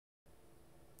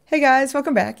Hey guys,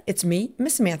 welcome back. It's me,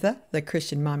 Miss Samantha, the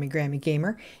Christian Mommy Grammy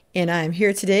Gamer, and I'm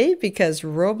here today because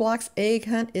Roblox Egg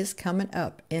Hunt is coming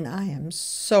up, and I am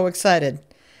so excited.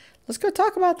 Let's go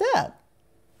talk about that.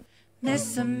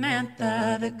 Miss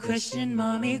Samantha, the Christian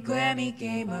Mommy Grammy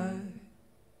Gamer.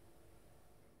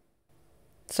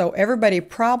 So everybody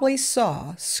probably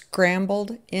saw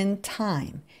Scrambled in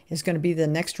Time is going to be the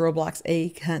next Roblox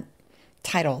Egg Hunt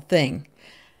title thing.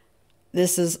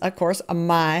 This is, of course,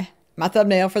 my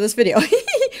thumbnail for this video.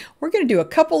 We're going to do a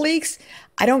couple leaks.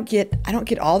 I don't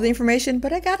get all the information,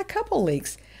 but I got a couple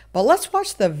leaks. But let's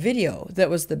watch the video that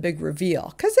was the big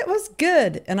reveal, because it was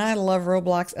good, and I love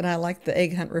Roblox, and I like the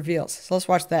egg hunt reveals. So let's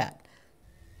watch that.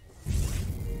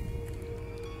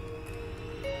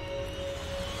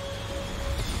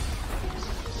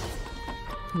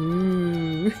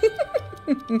 Ooh.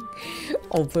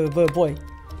 Oh boy, boy, boy.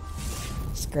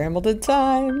 Scrambled in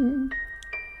Time.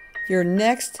 Your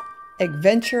next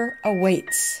adventure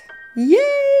awaits.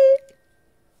 Yay!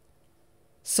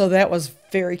 So that was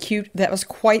very cute. That was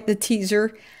quite the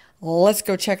teaser. Let's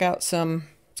go check out some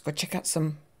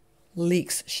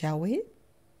leaks, shall we?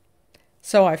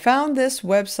 So I found this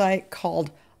website called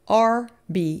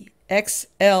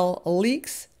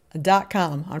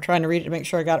rbxlleaks.com. I'm trying to read it to make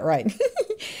sure I got it right.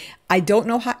 I don't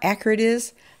know how accurate it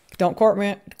is. Don't quote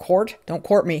me. Don't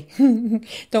quote me.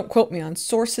 Don't quote me on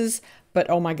sources. But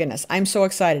oh my goodness, I'm so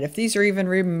excited. If these are even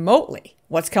remotely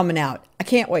what's coming out, I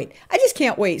can't wait. I just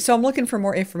can't wait. So I'm looking for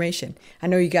more information. I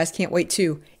know you guys can't wait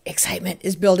too. Excitement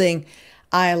is building.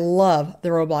 I love the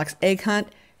Roblox Egg Hunt.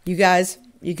 You guys,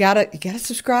 you gotta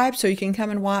subscribe so you can come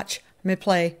and watch me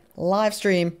play live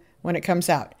stream when it comes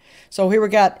out. So here we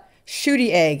got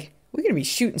Shooty Egg. We're gonna be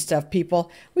shooting stuff, people.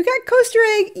 We got Coaster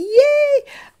Egg. Yay!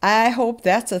 I hope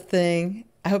that's a thing.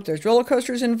 I hope there's roller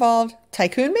coasters involved.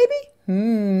 Tycoon, maybe?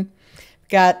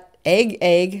 Got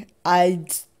egg. I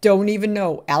don't even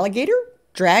know. Alligator?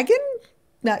 Dragon?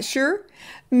 Not sure.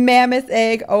 Mammoth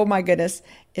egg. Oh my goodness.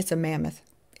 It's a mammoth.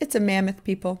 It's a mammoth,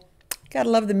 people. Gotta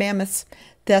love the mammoths.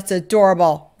 That's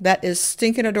adorable. That is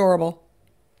stinking adorable.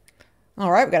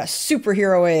 All right, we got a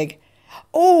superhero egg.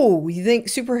 Oh, you think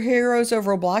superheroes of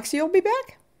Roblox will be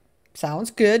back?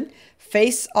 Sounds good.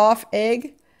 Face off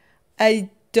egg. Face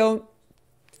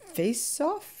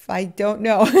off? I don't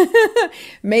know.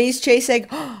 Maze chase egg.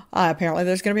 Apparently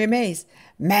there's going to be a maze.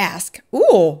 Mask.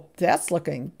 Ooh, that's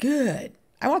looking good.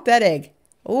 I want that egg.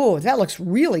 Ooh, that looks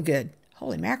really good.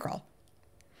 Holy mackerel.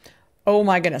 Oh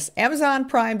my goodness. Amazon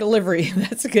Prime delivery.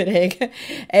 That's a good egg.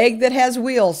 Egg that has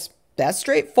wheels. That's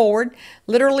straightforward.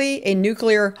 Literally a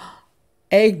nuclear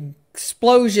egg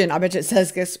explosion. I bet you it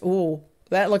says this. Ooh,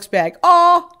 that looks bad.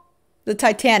 Oh, the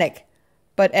Titanic.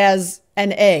 But as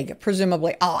an egg,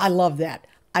 presumably. Oh, I love that.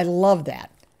 I love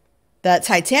that. That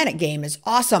Titanic game is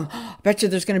awesome. I bet you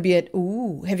there's going to be a...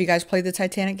 Ooh, have you guys played the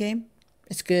Titanic game?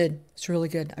 It's good. It's really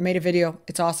good. I made a video.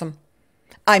 It's awesome.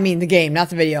 I mean the game, not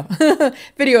the video.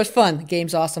 Video is fun. The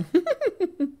game's awesome.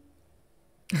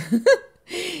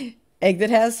 Egg that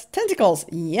has tentacles.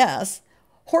 Yes.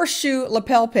 Horseshoe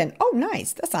lapel pin. Oh,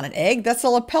 nice. That's not an egg. That's a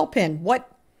lapel pin. What?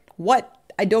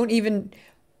 I'm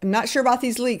not sure about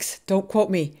these leaks. Don't quote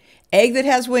me. Egg that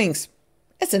has wings.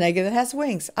 It's an egg that has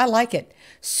wings. I like it.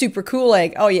 Super cool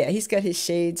egg. Oh yeah, he's got his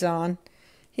shades on.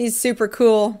 He's super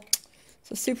cool.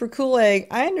 It's a super cool egg.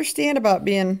 I understand about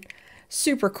being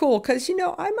super cool because, you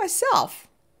know, I myself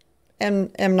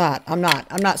am not. I'm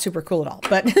not super cool at all.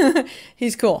 But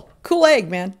he's cool. Cool egg,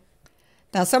 man.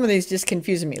 Now some of these just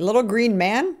confusing me. Little green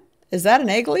man? Is that an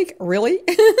egg leak? Really?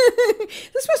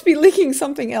 This must be leaking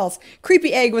something else.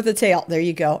 Creepy egg with a tail. There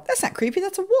you go. That's not creepy.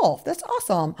 That's a wolf. That's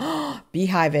awesome.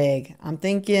 Beehive egg. I'm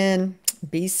thinking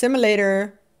Bee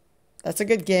Simulator. That's a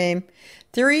good game.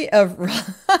 Theory of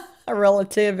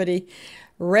relativity.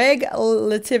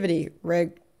 Relativity.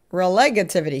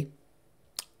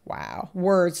 Wow.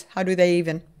 Words. How do they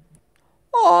even?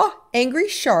 Aw. Angry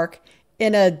shark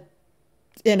in a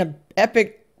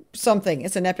epic something.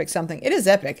 It's an epic something. It is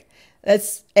epic.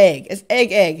 That's egg. It's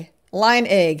egg. Lion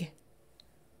egg.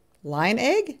 Lion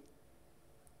egg?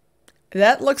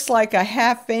 That looks like a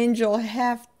half angel,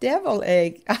 half devil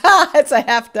egg. It's a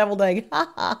half deviled egg.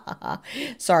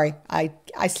 Sorry, I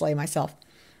slay myself.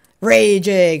 Rage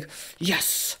egg.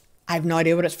 Yes. I have no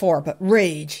idea what it's for, but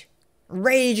rage.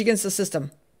 Rage against the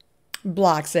system.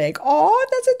 Blocks egg. Oh,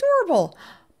 that's adorable.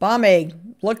 Bomb egg.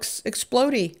 Looks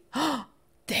explodey.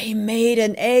 They made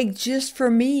an egg just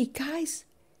for me. Guys,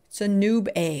 it's a noob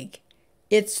egg.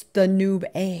 It's the noob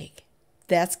egg.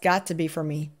 That's got to be for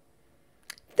me.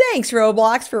 Thanks,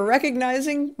 Roblox, for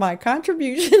recognizing my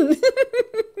contribution.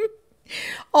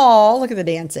 Oh, look at the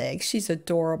dance egg. She's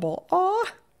adorable.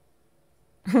 Aw.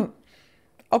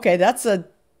 Okay, that's a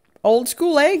old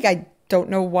school egg. I don't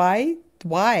know why.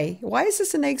 Why is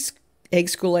this an egg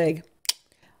school egg?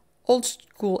 Old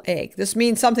school egg. This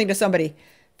means something to somebody.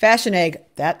 Fashion egg.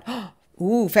 That.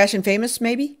 Ooh, fashion famous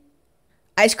maybe?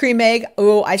 Ice cream egg.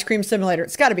 Ooh, ice cream simulator.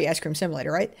 It's got to be ice cream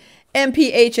simulator, right?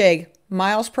 MPH egg.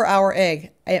 Miles per hour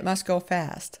egg. It must go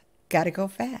fast. Gotta go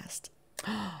fast.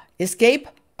 Escape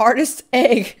artist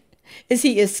egg. Is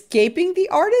he escaping the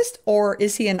artist or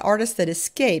is he an artist that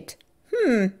escaped?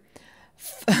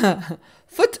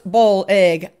 Football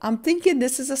egg. I'm thinking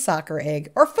this is a soccer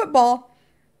egg or football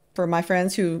for my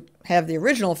friends who have the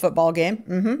original football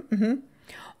game.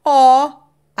 Aw,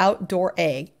 outdoor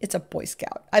egg. It's a Boy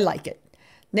Scout. I like it.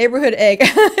 Neighborhood egg.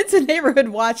 It's a neighborhood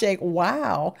watch egg.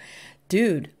 Wow.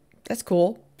 Dude, that's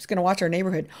cool. Just going to watch our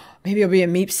neighborhood. Maybe it'll be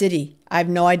in Meep City. I have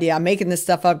no idea. I'm making this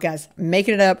stuff up, guys. I'm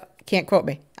making it up. Can't quote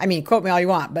me. I mean, quote me all you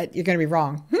want, but you're going to be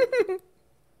wrong.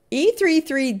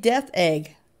 E33 death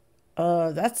egg.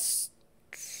 That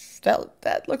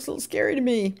looks a little scary to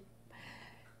me.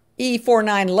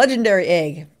 E49 legendary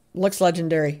egg. Looks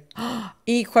legendary.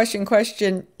 E question.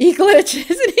 E glitch.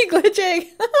 Is it E glitch egg?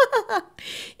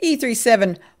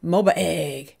 E37 MOBA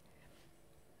egg.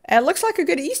 It looks like a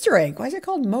good Easter egg. Why is it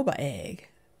called MOBA egg?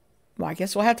 Well, I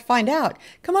guess we'll have to find out.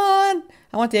 Come on.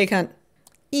 I want the egg hunt.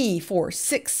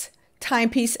 E46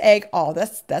 timepiece egg. Oh,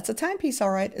 that's a timepiece,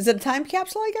 all right. Is it a time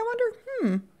capsule egg, I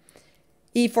wonder?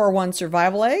 E41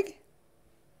 survival egg.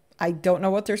 I don't know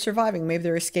what they're surviving. Maybe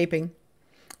they're escaping.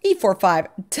 E45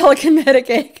 telekinetic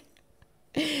egg.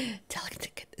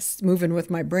 Telekinetic. It's moving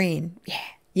with my brain.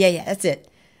 Yeah, that's it.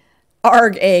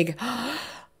 ARG egg.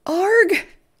 ARG.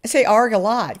 I say ARG a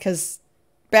lot because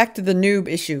back to the noob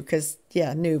issue because,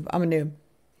 yeah, noob. I'm a noob.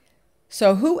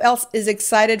 So who else is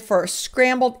excited for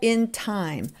Scrambled in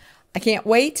Time? I can't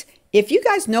wait. If you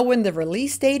guys know when the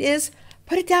release date is,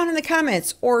 put it down in the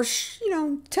comments or,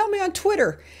 tell me on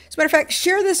Twitter. As a matter of fact,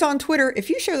 share this on Twitter. If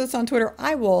you share this on Twitter,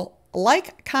 I will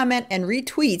like, comment, and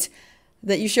retweet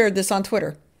that you shared this on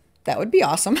Twitter. That would be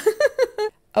awesome.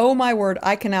 Oh my word,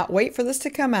 I cannot wait for this to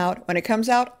come out. When it comes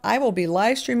out, I will be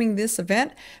live streaming this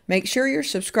event. Make sure you're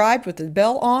subscribed with the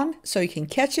bell on so you can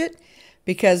catch it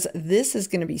because this is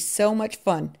going to be so much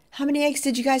fun. How many eggs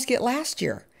did you guys get last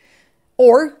year?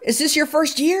 Or is this your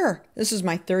first year? This is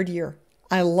my third year.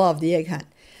 I love the egg hunt.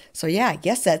 So yeah, I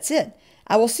guess that's it.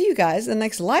 I will see you guys in the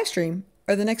next live stream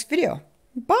or the next video.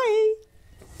 Bye.